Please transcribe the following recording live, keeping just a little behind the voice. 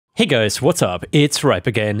Hey guys, what's up? It's Ripe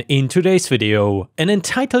again. In today's video, an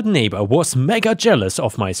entitled neighbor was mega jealous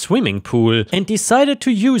of my swimming pool and decided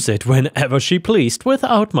to use it whenever she pleased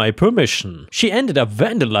without my permission. She ended up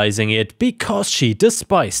vandalizing it because she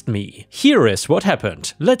despised me. Here is what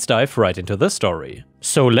happened. Let's dive right into the story.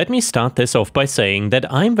 So let me start this off by saying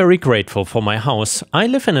that I'm very grateful for my house. I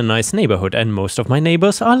live in a nice neighborhood and most of my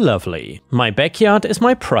neighbors are lovely. My backyard is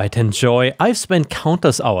my pride and joy. I've spent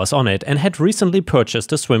countless hours on it and had recently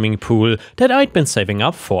purchased a swimming pool that I'd been saving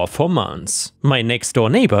up for months. My next door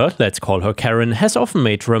neighbor, let's call her Karen, has often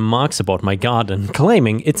made remarks about my garden,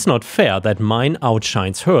 claiming it's not fair that mine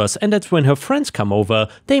outshines hers and that when her friends come over,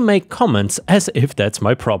 they make comments as if that's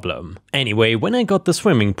my problem. Anyway, when I got the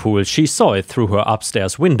swimming pool, she saw it through her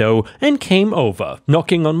upstairs window and came over,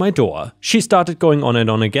 knocking on my door. She started going on and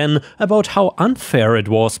on again about how unfair it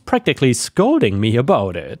was, practically scolding me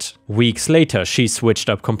about it. Weeks later, she switched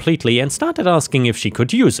up completely and started asking if she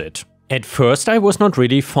could use it. At first, I was not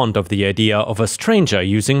really fond of the idea of a stranger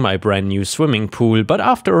using my brand new swimming pool, but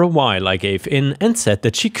after a while I gave in and said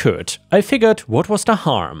that she could. I figured, what was the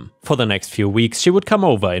harm? For the next few weeks, she would come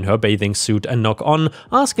over in her bathing suit and knock on,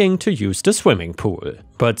 asking to use the swimming pool.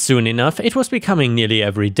 But soon enough, it was becoming nearly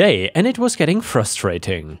every day and it was getting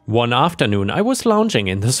frustrating. One afternoon, I was lounging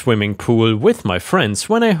in the swimming pool with my friends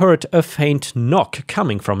when I heard a faint knock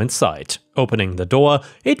coming from inside. Opening the door,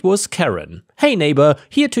 it was Karen. "Hey neighbor,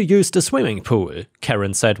 here to use the swimming pool,"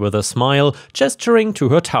 Karen said with a smile, gesturing to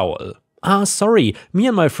her towel. "Ah, sorry, me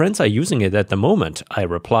and my friends are using it at the moment," I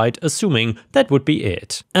replied, assuming that would be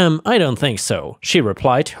it. I don't think so," she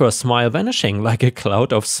replied, her smile vanishing like a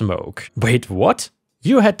cloud of smoke. "Wait, what?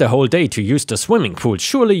 You had the whole day to use the swimming pool,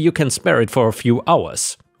 surely you can spare it for a few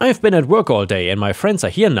hours." "I've been at work all day and my friends are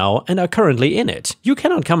here now and are currently in it. You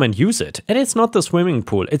cannot come and use it. And it's not the swimming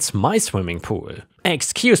pool, it's my swimming pool."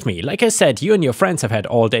 "Excuse me, like I said, you and your friends have had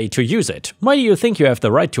all day to use it. Why do you think you have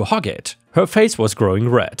the right to hog it?" Her face was growing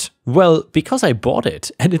red. "Well, because I bought it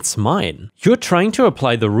and it's mine. You're trying to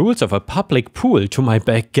apply the rules of a public pool to my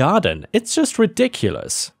back garden. It's just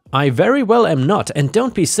ridiculous." "I very well am not, and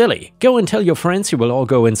don't be silly. Go and tell your friends you will all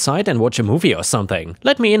go inside and watch a movie or something.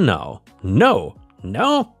 Let me in now." "No."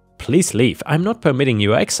 "No? Please leave, I'm not permitting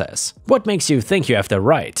you access." "What makes you think you have the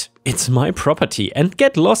right?" "It's my property and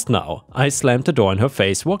get lost now." I slammed the door in her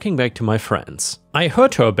face, walking back to my friends. I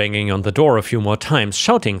heard her banging on the door a few more times,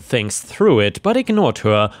 shouting things through it, but ignored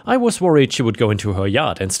her. I was worried she would go into her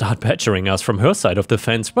yard and start badgering us from her side of the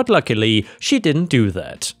fence, but luckily she didn't do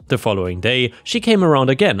that. The following day, she came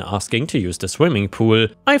around again asking to use the swimming pool.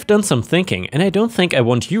 "I've done some thinking and I don't think I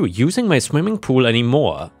want you using my swimming pool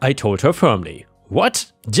anymore," I told her firmly.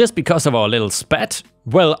 "What? Just because of our little spat?"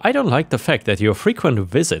 "Well, I don't like the fact that your frequent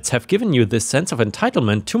visits have given you this sense of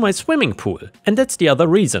entitlement to my swimming pool. And that's the other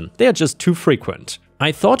reason. They are just too frequent.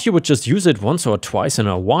 I thought you would just use it once or twice in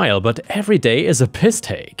a while, but every day is a piss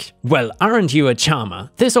take." "Well, aren't you a charmer?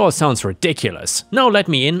 This all sounds ridiculous. Now let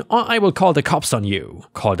me in or I will call the cops on you."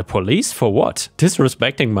 "Call the police? For what?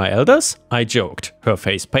 Disrespecting my elders?" I joked. Her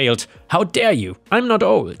face paled. "How dare you? I'm not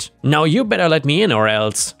old." "Now you better let me in or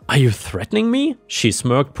else." "Are you threatening me?" She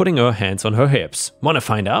smirked, putting her hands on her hips. "Wanna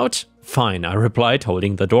find out?" "Fine," I replied,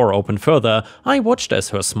 holding the door open further. I watched as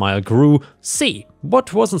her smile grew. "See,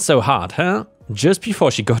 what wasn't so hard, huh?" Just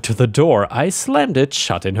before she got to the door, I slammed it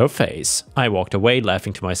shut in her face. I walked away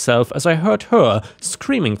laughing to myself as I heard her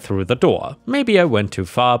screaming through the door. Maybe I went too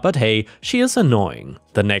far, but hey, she is annoying.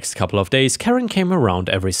 The next couple of days, Karen came around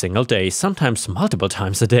every single day, sometimes multiple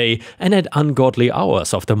times a day, and at ungodly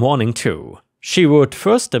hours of the morning too. She would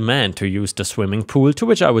first demand to use the swimming pool, to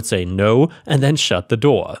which I would say no, and then shut the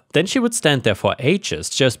door. Then she would stand there for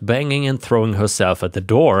ages, just banging and throwing herself at the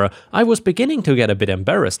door. I was beginning to get a bit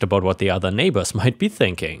embarrassed about what the other neighbors might be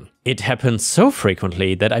thinking. It happened so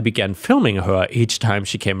frequently that I began filming her each time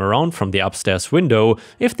she came around from the upstairs window.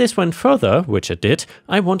 If this went further, which it did,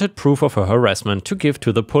 I wanted proof of her harassment to give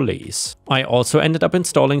to the police. I also ended up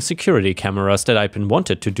installing security cameras that I'd been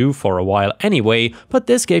wanted to do for a while anyway, but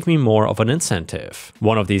this gave me more of an incentive.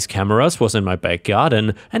 One of these cameras was in my back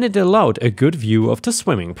garden and it allowed a good view of the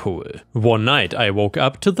swimming pool. One night I woke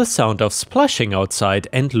up to the sound of splashing outside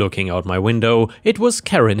and looking out my window, it was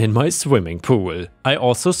Karen in my swimming pool. I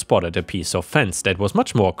also spotted a piece of fence that was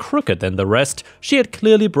much more crooked than the rest. She had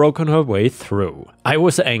clearly broken her way through. I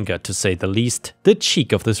was angered to say the least. The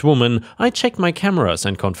cheek of this woman. I checked my cameras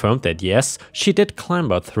and confirmed that yes, she did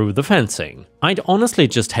clamber through the fencing. I'd honestly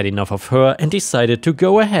just had enough of her and decided to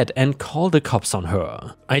go ahead and call the cops on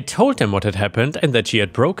her. I told them what had happened and that she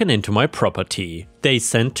had broken into my property. They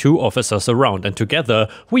sent 2 officers around and together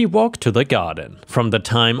we walked to the garden. From the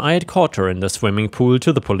time I had caught her in the swimming pool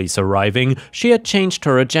to the police arriving, she had changed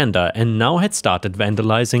her agenda and now had started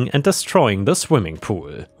vandalizing and destroying the swimming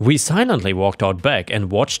pool. We silently walked out back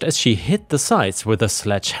and watched as she hit the sides with a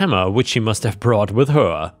sledgehammer which she must have brought with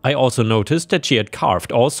her. I also noticed that she had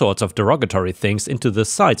carved all sorts of derogatory things into the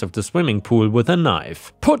sides of the swimming pool with a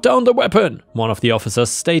knife. "Put down the weapon!" one of the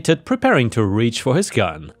officers stated, preparing to reach for his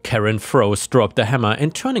gun. Karen froze, dropped the hammer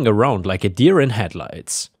and turning around like a deer in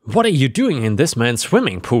headlights. "What are you doing in this man's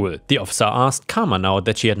swimming pool?" the officer asked, calmer now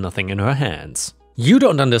that she had nothing in her hands. "You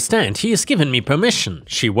don't understand, he has given me permission,"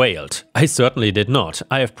 she wailed. "I certainly did not.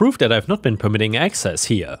 I have proof that I've not been permitting access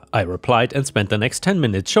here," I replied and spent the next 10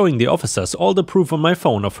 minutes showing the officers all the proof on my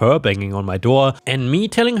phone of her banging on my door and me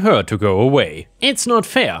telling her to go away. "It's not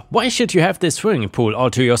fair. Why should you have this swimming pool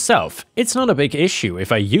all to yourself? It's not a big issue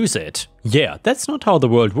if I use it." "Yeah, that's not how the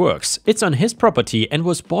world works. It's on his property and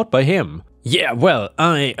was bought by him." "Yeah, well,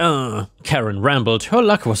 Karen rambled, her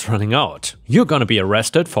luck was running out. "You're gonna be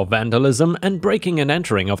arrested for vandalism and breaking and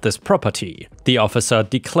entering of this property," the officer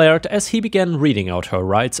declared as he began reading out her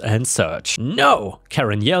rights and search. "No!"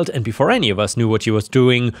 Karen yelled, and before any of us knew what she was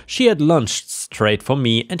doing, she had lunged straight for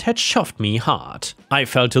me and had shoved me hard. I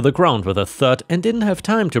fell to the ground with a thud and didn't have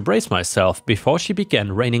time to brace myself before she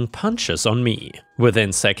began raining punches on me.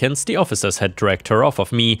 Within seconds, the officers had dragged her off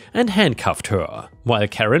of me and handcuffed her. While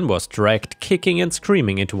Karen was dragged kicking and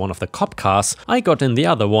screaming into one of the cop cars, I got in the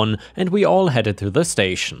other one and we all headed to the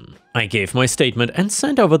station. I gave my statement and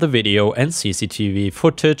sent over the video and CCTV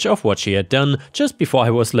footage of what she had done. Just before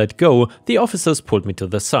I was let go, the officers pulled me to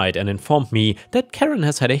the side and informed me that Karen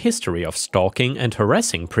has had a history of stalking and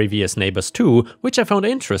harassing previous neighbors too, which I found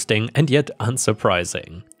interesting and yet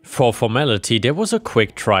unsurprising. For formality, there was a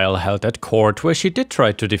quick trial held at court where she did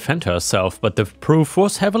try to defend herself, but the proof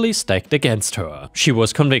was heavily stacked against her. She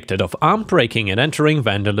was convicted of armed breaking and entering,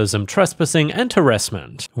 vandalism, trespassing and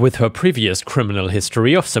harassment. With her previous criminal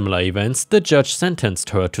history of similar events, the judge sentenced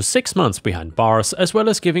her to 6 months behind bars as well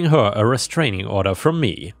as giving her a restraining order from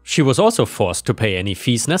me. She was also forced to pay any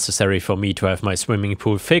fees necessary for me to have my swimming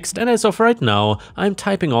pool fixed, and as of right now, I'm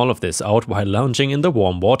typing all of this out while lounging in the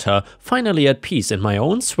warm water, finally at peace in my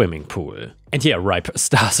own swimming pool. And yeah, ripe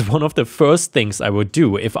stars, one of the first things I would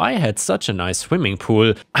do if I had such a nice swimming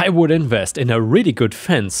pool, I would invest in a really good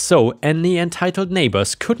fence so any entitled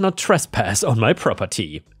neighbors could not trespass on my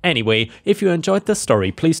property. Anyway, if you enjoyed the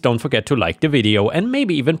story, please don't forget to like the video and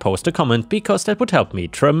maybe even post a comment because that would help me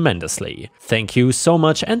tremendously. Thank you so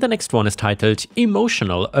much, and the next one is titled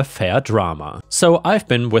Emotional Affair Drama. So I've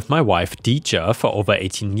been with my wife Dija for over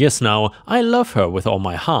 18 years now. I love her with all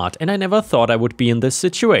my heart and I never thought I would be in this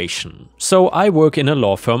situation. So I work in a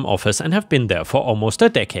law firm office and have been there for almost a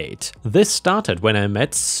decade. This started when I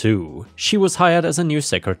met Sue. She was hired as a new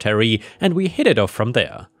secretary and we hit it off from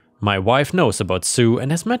there. My wife knows about Sue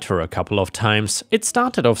and has met her a couple of times. It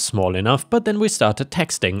started off small enough, but then we started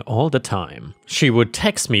texting all the time. She would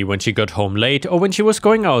text me when she got home late or when she was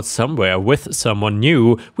going out somewhere with someone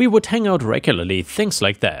new. We would hang out regularly, things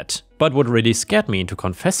like that. But what really scared me into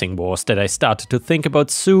confessing was that I started to think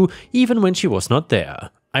about Sue even when she was not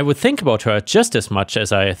there. I would think about her just as much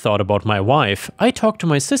as I thought about my wife. I talked to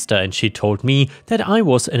my sister and she told me that I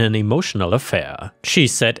was in an emotional affair. She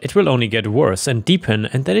said it will only get worse and deepen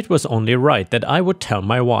and that it was only right that I would tell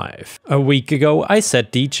my wife. A week ago I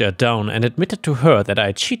sat Dija down and admitted to her that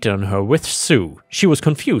I cheated on her with Sue. She was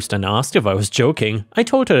confused and asked if I was joking. I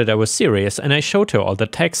told her that I was serious and I showed her all the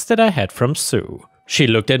texts that I had from Sue. She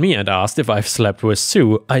looked at me and asked if I've slept with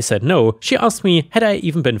Sue. I said no. She asked me had I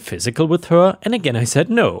even been physical with her, and again I said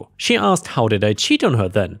no. She asked how did I cheat on her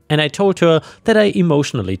then, and I told her that I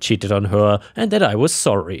emotionally cheated on her and that I was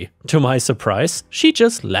sorry. To my surprise, she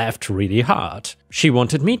just laughed really hard. She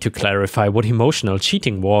wanted me to clarify what emotional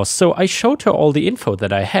cheating was, so I showed her all the info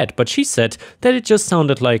that I had, but she said that it just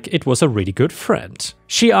sounded like it was a really good friend.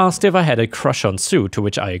 She asked if I had a crush on Sue, to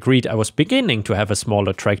which I agreed I was beginning to have a small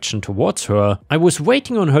attraction towards her. I was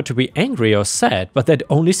waiting on her to be angry or sad, but that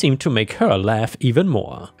only seemed to make her laugh even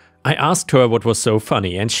more. I asked her what was so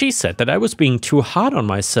funny and she said that I was being too hard on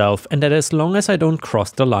myself and that as long as I don't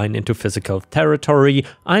cross the line into physical territory,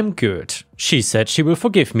 I'm good. She said she will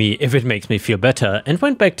forgive me if it makes me feel better and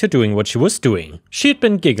went back to doing what she was doing. She had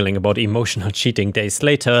been giggling about emotional cheating days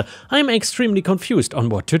later. I'm extremely confused on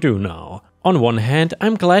what to do now. On one hand,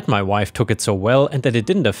 I'm glad my wife took it so well and that it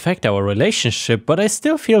didn't affect our relationship, but I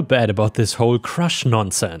still feel bad about this whole crush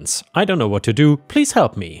nonsense. I don't know what to do, please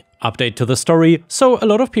help me. Update to the story. So a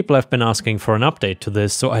lot of people have been asking for an update to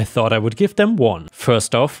this, so I thought I would give them one.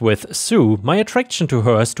 First off, with Sue, my attraction to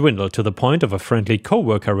her has dwindled to the point of a friendly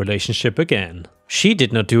co-worker relationship again. She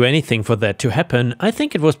did not do anything for that to happen. I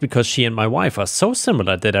think it was because she and my wife are so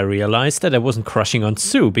similar that I realized that I wasn't crushing on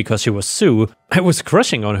Sue because she was Sue. I was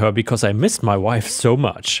crushing on her because I missed my wife so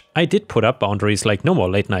much. I did put up boundaries like no more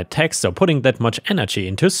late night texts or putting that much energy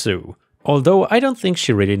into Sue. Although I don't think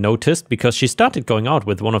she really noticed because she started going out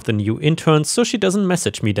with one of the new interns, so she doesn't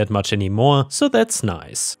message me that much anymore, so that's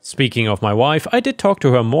nice. Speaking of my wife, I did talk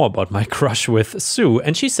to her more about my crush with Sue,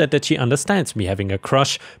 and she said that she understands me having a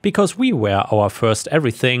crush because we were our first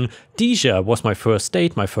everything. Deja was my first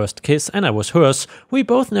date, my first kiss, and I was hers. We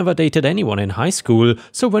both never dated anyone in high school,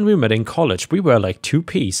 so when we met in college we were like two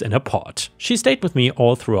peas in a pod. She stayed with me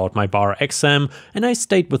all throughout my bar exam, and I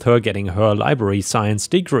stayed with her getting her library science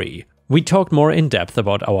degree. We talked more in depth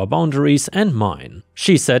about our boundaries and mine.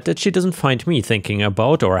 She said that she doesn't find me thinking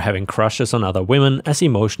about or having crushes on other women as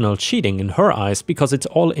emotional cheating in her eyes because it's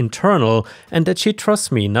all internal, and that she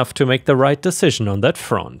trusts me enough to make the right decision on that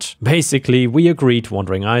front. Basically, we agreed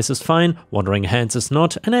wandering eyes is fine, wandering hands is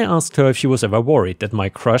not, and I asked her if she was ever worried that my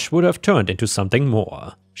crush would have turned into something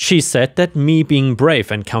more. She said that me being brave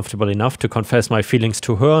and comfortable enough to confess my feelings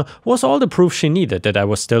to her was all the proof she needed that I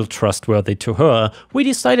was still trustworthy to her. We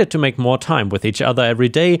decided to make more time with each other every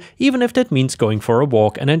day, even if that means going for a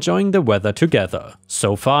walk and enjoying the weather together.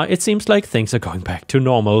 So far, it seems like things are going back to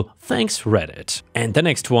normal. Thanks Reddit. And the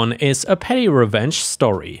next one is a petty revenge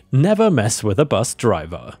story. Never mess with a bus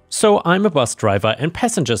driver. So I'm a bus driver and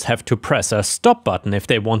passengers have to press a stop button if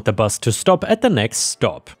they want the bus to stop at the next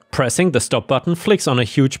stop. Pressing the stop button flicks on a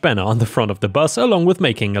huge banner on the front of the bus along with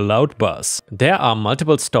making a loud buzz. There are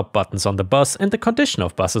multiple stop buttons on the bus and the condition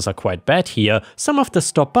of buses are quite bad here. Some of the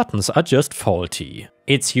stop buttons are just faulty.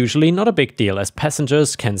 It's usually not a big deal as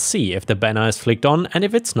passengers can see if the banner is flicked on, and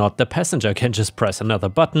if it's not, the passenger can just press another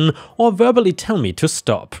button or verbally tell me to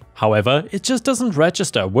stop. However, it just doesn't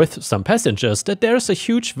register with some passengers that there's a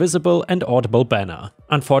huge visible and audible banner.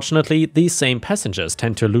 Unfortunately, these same passengers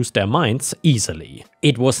tend to lose their minds easily.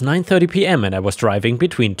 It was 9:30 p.m. and I was driving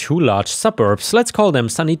between two large suburbs, let's call them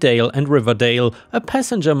Sunnydale and Riverdale. A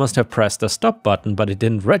passenger must have pressed the stop button, but it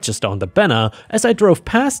didn't register on the banner. As I drove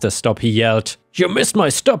past the stop, he yelled, "You missed my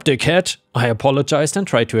stop, dickhead!" I apologized and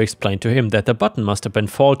tried to explain to him that the button must have been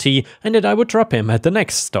faulty and that I would drop him at the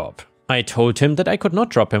next stop. I told him that I could not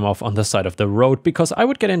drop him off on the side of the road because I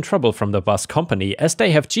would get in trouble from the bus company as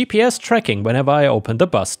they have GPS tracking whenever I open the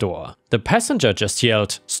bus door. The passenger just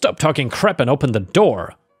yelled, "Stop talking crap and open the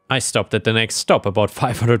door!" I stopped at the next stop about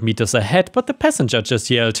 500 meters ahead, but the passenger just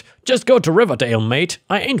yelled, "Just go to Riverdale, mate,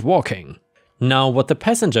 I ain't walking." Now, what the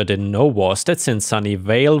passenger didn't know was that since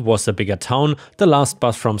Sunnyvale was a bigger town, the last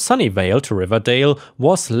bus from Sunnyvale to Riverdale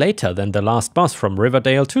was later than the last bus from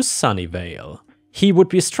Riverdale to Sunnyvale. He would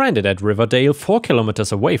be stranded at Riverdale 4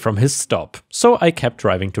 kilometers away from his stop, so I kept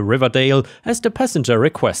driving to Riverdale as the passenger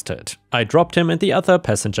requested. I dropped him and the other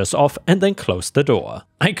passengers off and then closed the door.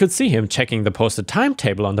 I could see him checking the posted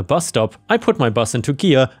timetable on the bus stop. I put my bus into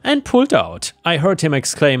gear and pulled out. I heard him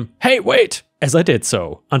exclaim, "Hey, wait!" as I did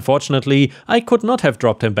so. Unfortunately, I could not have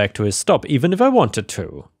dropped him back to his stop even if I wanted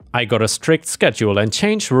to. I got a strict schedule and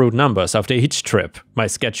changed route numbers after each trip. My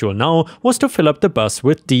schedule now was to fill up the bus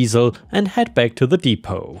with diesel and head back to the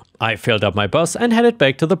depot. I filled up my bus and headed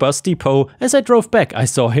back to the bus depot. As I drove back, I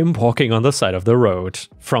saw him walking on the side of the road.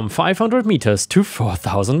 From 500 meters to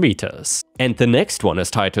 4,000 meters. And the next one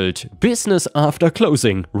is titled Business After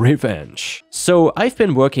Closing Revenge. So I've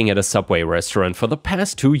been working at a Subway restaurant for the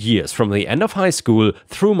past 2 years from the end of high school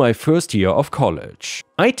through my first year of college.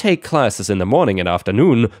 I take classes in the morning and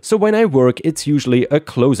afternoon, so when I work it's usually a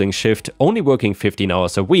closing shift, only working 15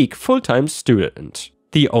 hours a week, full-time student.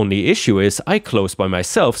 The only issue is I close by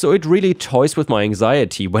myself, so it really toys with my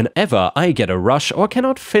anxiety whenever I get a rush or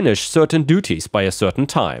cannot finish certain duties by a certain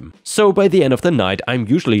time. So by the end of the night I'm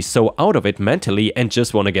usually so out of it mentally and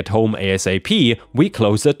just want to get home ASAP. We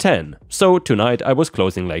close at 10. So tonight I was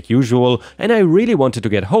closing like usual and I really wanted to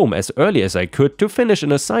get home as early as I could to finish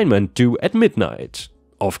an assignment due at midnight.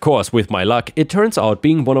 Of course, with my luck, it turns out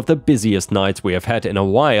being one of the busiest nights we have had in a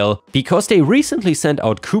while, because they recently sent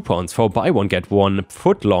out coupons for buy one get one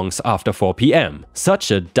footlongs after 4 PM.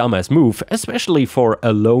 Such a dumbass move, especially for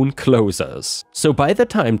alone closers. So by the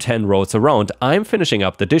time 10 rolls around, I'm finishing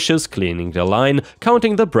up the dishes, cleaning the line,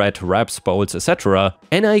 counting the bread, wraps, bowls, etc.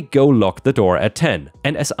 and I go lock the door at 10.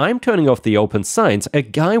 And as I'm turning off the open signs, a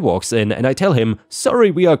guy walks in and I tell him,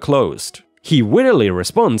 "Sorry, we are closed." He wittily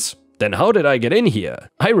responds, "Then how did I get in here?"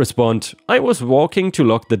 I respond, "I was walking to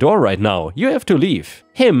lock the door right now, you have to leave."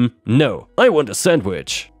 Him, "No, I want a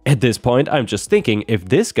sandwich." At this point, I'm just thinking if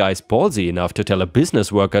this guy's ballsy enough to tell a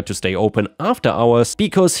business worker to stay open after hours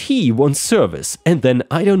because he wants service, and then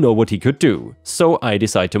I don't know what he could do. So I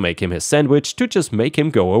decide to make him his sandwich to just make him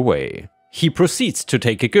go away. He proceeds to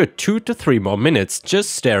take a good 2 to 3 more minutes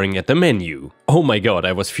just staring at the menu. Oh my god,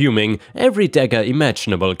 I was fuming. Every dagger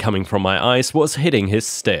imaginable coming from my eyes was hitting his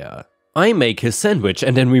stare. I make his sandwich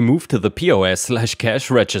and then we move to the POS/cash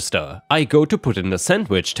register. I go to put in the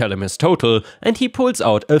sandwich, tell him his total, and he pulls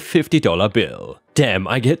out a $50 bill. Damn,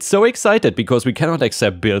 I get so excited because we cannot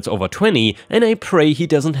accept bills over 20 and I pray he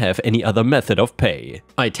doesn't have any other method of pay.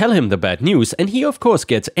 I tell him the bad news and he of course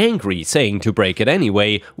gets angry, saying to break it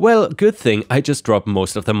anyway. Well, good thing I just dropped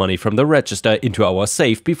most of the money from the register into our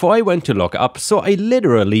safe before I went to lock up, so I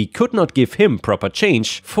literally could not give him proper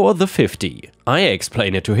change for the 50. I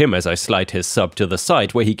explain it to him as I slide his sub to the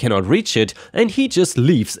side where he cannot reach it, and he just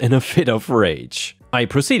leaves in a fit of rage. I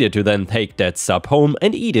proceeded to then take that sub home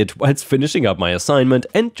and eat it whilst finishing up my assignment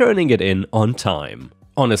and turning it in on time.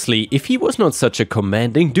 Honestly, if he was not such a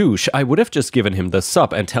commanding douche, I would have just given him the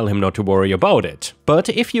sub and tell him not to worry about it. But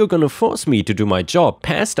if you're gonna force me to do my job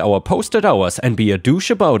past our posted hours and be a douche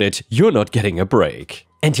about it, you're not getting a break.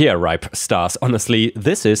 And yeah, Ripe Stars, honestly,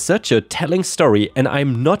 this is such a telling story and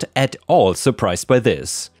I'm not at all surprised by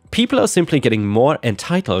this. People are simply getting more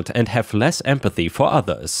entitled and have less empathy for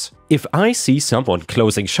others. If I see someone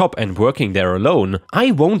closing shop and working there alone,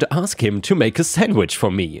 I won't ask him to make a sandwich for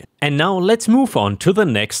me. And now let's move on to the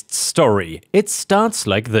next story. It starts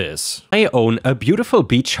like this. I own a beautiful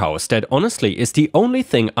beach house that honestly is the only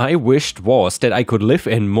thing I wished was that I could live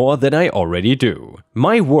in more than I already do.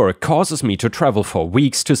 My work causes me to travel for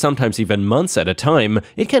weeks to sometimes even months at a time.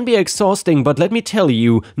 It can be exhausting, but let me tell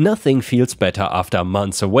you, nothing feels better after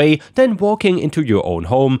months away than walking into your own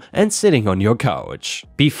home and sitting on your couch.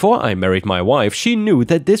 Before I married my wife, she knew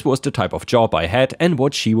that this was the type of job I had and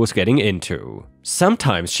what she was getting into.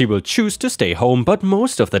 Sometimes she will choose to stay home, but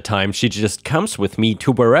most of the time she just comes with me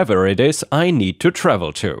to wherever it is I need to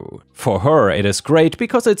travel to. For her, it is great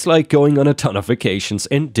because it's like going on a ton of vacations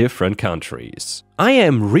in different countries. I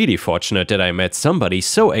am really fortunate that I met somebody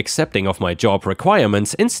so accepting of my job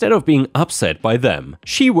requirements instead of being upset by them.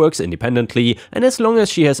 She works independently, and as long as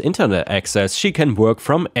she has internet access, she can work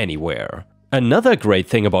from anywhere. Another great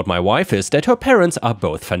thing about my wife is that her parents are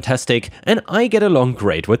both fantastic and I get along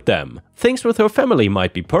great with them. Things with her family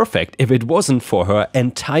might be perfect if it wasn't for her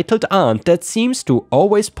entitled aunt that seems to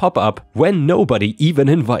always pop up when nobody even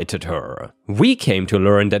invited her. We came to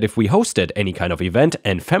learn that if we hosted any kind of event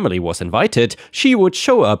and family was invited, she would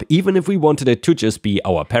show up even if we wanted it to just be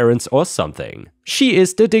our parents or something. She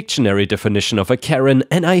is the dictionary definition of a Karen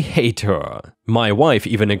and I hate her. My wife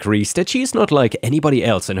even agrees that she is not like anybody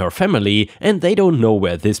else in her family and they don't know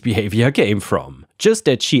where this behavior came from. Just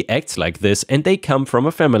that she acts like this and they come from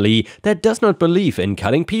a family that does not believe in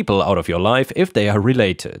cutting people out of your life if they are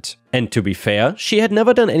related. And to be fair, she had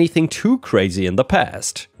never done anything too crazy in the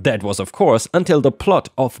past. That was of course until the plot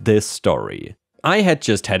of this story. I had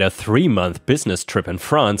just had a 3-month business trip in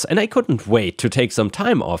France and I couldn't wait to take some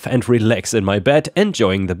time off and relax in my bed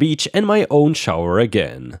enjoying the beach and my own shower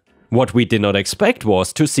again. What we did not expect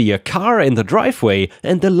was to see a car in the driveway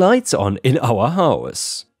and the lights on in our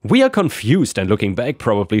house. We are confused and looking back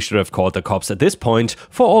probably should have called the cops at this point.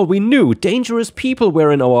 For all we knew, dangerous people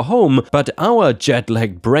were in our home, but our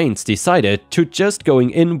jet-lagged brains decided to just going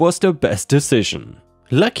in was the best decision.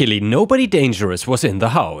 Luckily, nobody dangerous was in the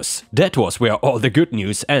house. That was where all the good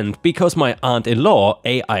news ended, because my aunt-in-law,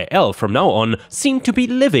 AIL from now on, seemed to be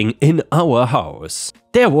living in our house.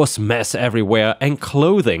 There was mess everywhere and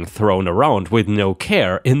clothing thrown around with no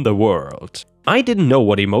care in the world. I didn't know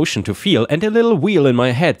what emotion to feel and a little wheel in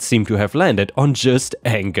my head seemed to have landed on just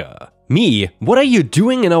anger. Me, what are you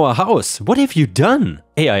doing in our house? What have you done?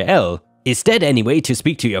 AIL, is that any way to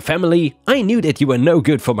speak to your family? I knew that you were no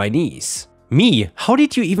good for my niece. Me, how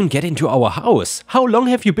did you even get into our house? How long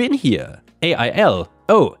have you been here? AIL,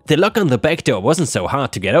 oh, the lock on the back door wasn't so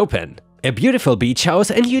hard to get open. A beautiful beach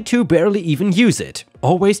house and you two barely even use it.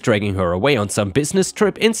 Always dragging her away on some business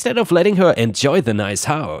trip instead of letting her enjoy the nice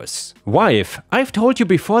house. Wife, I've told you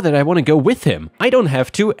before that I want to go with him. I don't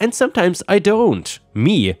have to and sometimes I don't.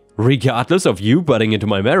 Me, regardless of you butting into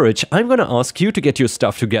my marriage, I'm gonna ask you to get your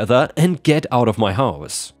stuff together and get out of my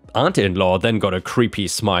house. Aunt-in-law then got a creepy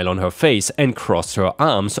smile on her face and crossed her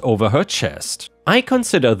arms over her chest. I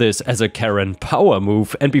consider this as a Karen power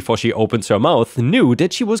move and before she opens her mouth knew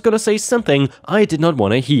that she was gonna say something I did not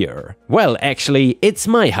want to hear. Well, actually, it's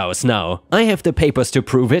my house now. I have the papers to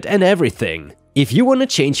prove it and everything. If you want to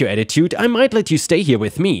change your attitude, I might let you stay here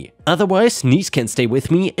with me. Otherwise, niece can stay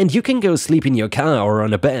with me and you can go sleep in your car or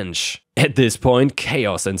on a bench. At this point,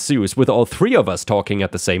 chaos ensues with all three of us talking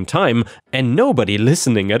at the same time and nobody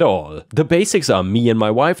listening at all. The basics are me and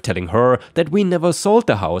my wife telling her that we never sold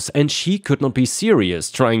the house and she could not be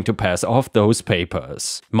serious trying to pass off those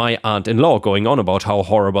papers. My aunt-in-law going on about how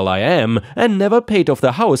horrible I am and never paid off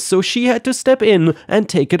the house, so she had to step in and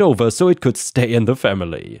take it over so it could stay in the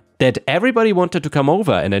family. That everybody wanted to come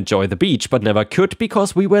over and enjoy the beach but never could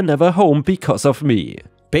because we were never home because of me.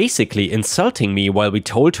 Basically insulting me while we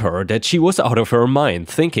told her that she was out of her mind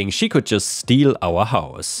thinking she could just steal our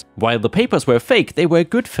house. While the papers were fake, they were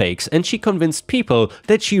good fakes and she convinced people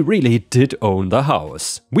that she really did own the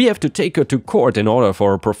house. We have to take her to court in order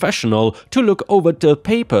for a professional to look over the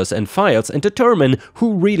papers and files and determine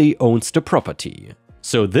who really owns the property.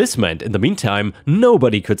 So this meant, in the meantime,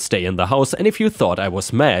 nobody could stay in the house, and if you thought I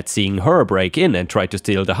was mad seeing her break in and try to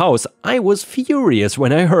steal the house, I was furious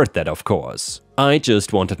when I heard that, of course. I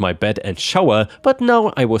just wanted my bed and shower, but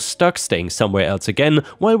now I was stuck staying somewhere else again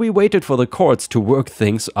while we waited for the courts to work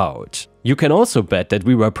things out. You can also bet that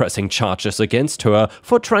we were pressing charges against her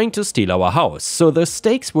for trying to steal our house, so the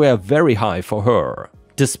stakes were very high for her.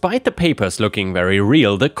 Despite the papers looking very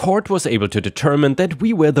real, the court was able to determine that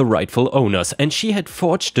we were the rightful owners and she had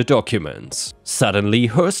forged the documents. Suddenly,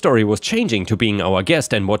 her story was changing to being our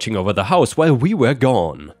guest and watching over the house while we were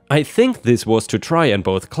gone. I think this was to try and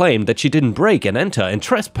both claim that she didn't break and enter and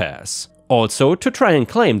trespass. Also, to try and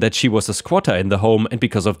claim that she was a squatter in the home and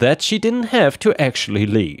because of that she didn't have to actually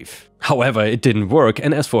leave. However, it didn't work,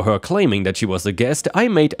 and as for her claiming that she was a guest, I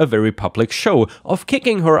made a very public show of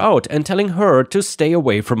kicking her out and telling her to stay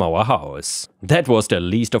away from our house. That was the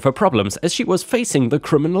least of her problems, as she was facing the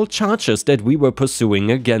criminal charges that we were pursuing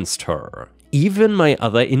against her. Even my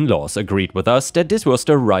other in-laws agreed with us that this was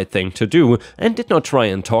the right thing to do and did not try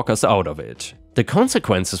and talk us out of it. The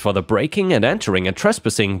consequences for the breaking and entering and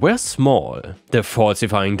trespassing were small. The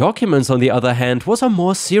falsifying documents, on the other hand, was a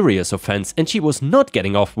more serious offense and she was not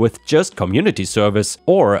getting off with just community service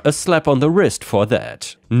or a slap on the wrist for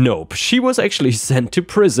that. Nope, she was actually sent to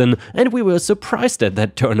prison and we were surprised at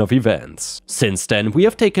that turn of events. Since then, we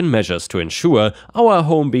have taken measures to ensure our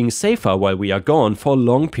home being safer while we are gone for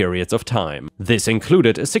long periods of time. This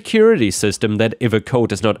included a security system that if a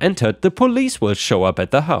code is not entered, the police will show up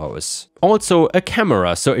at the house. Also a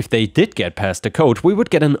camera, so if they did get past the code, we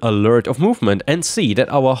would get an alert of movement and see that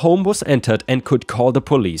our home was entered and could call the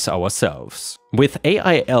police ourselves. With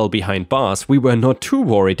AIL behind bars, we were not too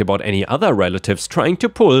worried about any other relatives trying to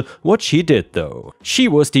pull what she did though. She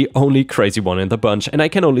was the only crazy one in the bunch and I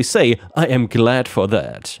can only say I am glad for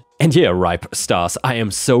that. And yeah, Ripe Stars, I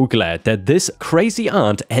am so glad that this crazy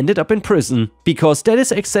aunt ended up in prison, because that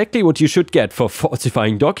is exactly what you should get for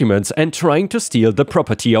falsifying documents and trying to steal the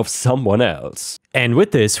property of someone else. And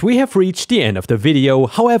with this, we have reached the end of the video.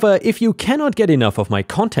 However, if you cannot get enough of my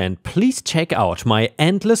content, please check out my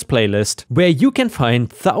endless playlist, where you can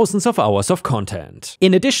find thousands of hours of content.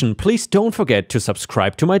 In addition, please don't forget to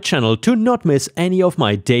subscribe to my channel to not miss any of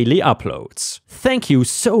my daily uploads. Thank you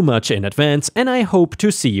so much in advance, and I hope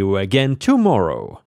to see you again tomorrow.